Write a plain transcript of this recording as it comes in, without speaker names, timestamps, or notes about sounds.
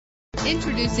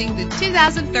Introducing the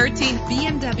 2013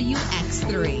 BMW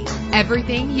X3.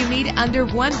 Everything you need under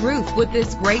one roof with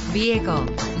this great vehicle.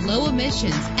 Low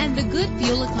emissions and the good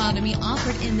fuel economy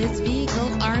offered in this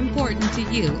vehicle are important to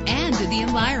you and to the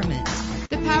environment.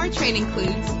 The powertrain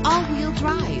includes all-wheel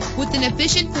drive with an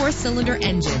efficient 4-cylinder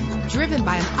engine driven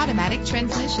by an automatic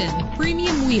transmission.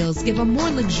 Premium wheels give a more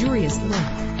luxurious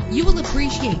look. You will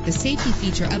appreciate the safety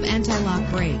feature of anti-lock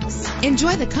brakes.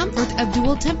 Enjoy the comfort of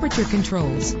dual temperature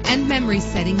controls, and memory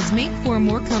settings make for a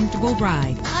more comfortable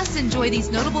ride. Plus, enjoy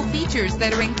these notable features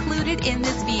that are included in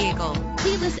this vehicle: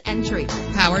 keyless entry,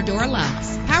 power door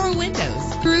locks, power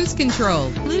windows, cruise control,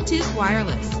 Bluetooth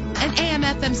wireless, an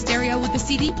AM/FM stereo with a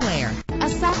CD player, a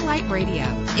satellite radio.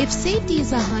 If safety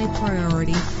is a high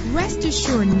priority, rest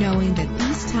assured knowing that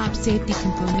these top safety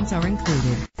components are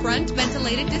included: front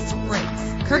ventilated disc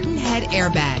brakes, curtain head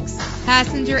airbags,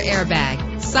 passenger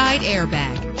airbag, side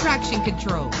airbag, traction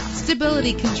control,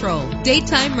 stability control,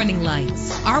 daytime running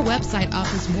lights. Our website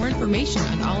offers more information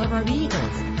on all of our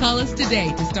vehicles. Call us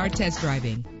today to start test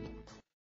driving.